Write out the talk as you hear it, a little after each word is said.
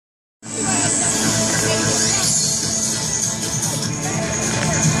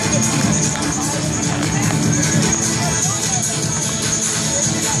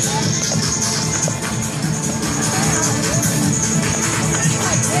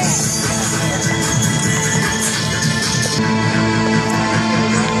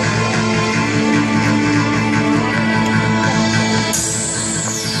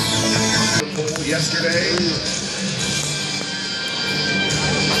Yesterday,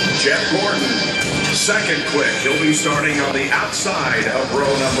 Jeff Gordon, second quick. He'll be starting on the outside of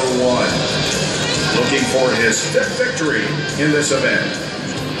row number 1, looking for his 5th victory in this event.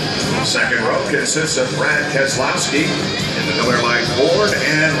 Second row consists of Brad Keselowski in the Miller Lite Ford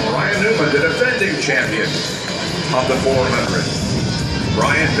and Ryan Newman, the defending champion of the 400.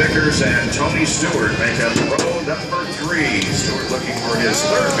 Brian Vickers and Tony Stewart make up row number 3. Stewart looking for his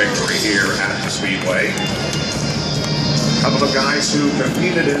 3rd victory here at the Speedway. A couple of guys who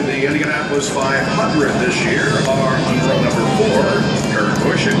competed in the Indianapolis 500 this year are on row number 4, Kurt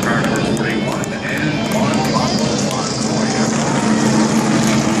Busch in car number 41, and Mark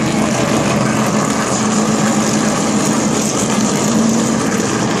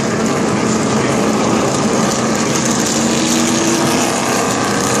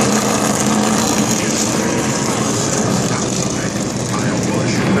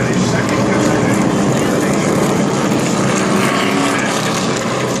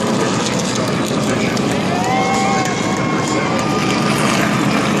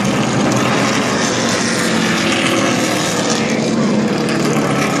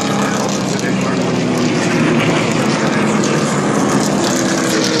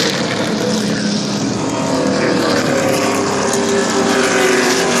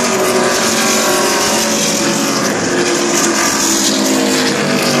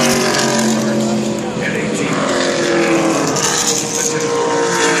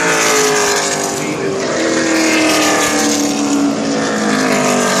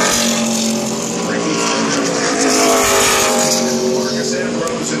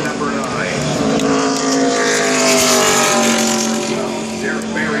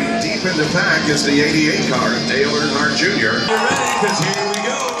in the pack is the 88 car, Dale Earnhardt Jr. Get ready, because here we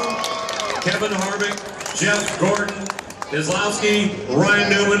go. Kevin Harvick, Jeff Gordon, Keselowski, Ryan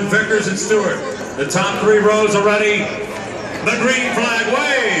Newman, Vickers, and Stewart. The top 3 rows are ready. The green flag.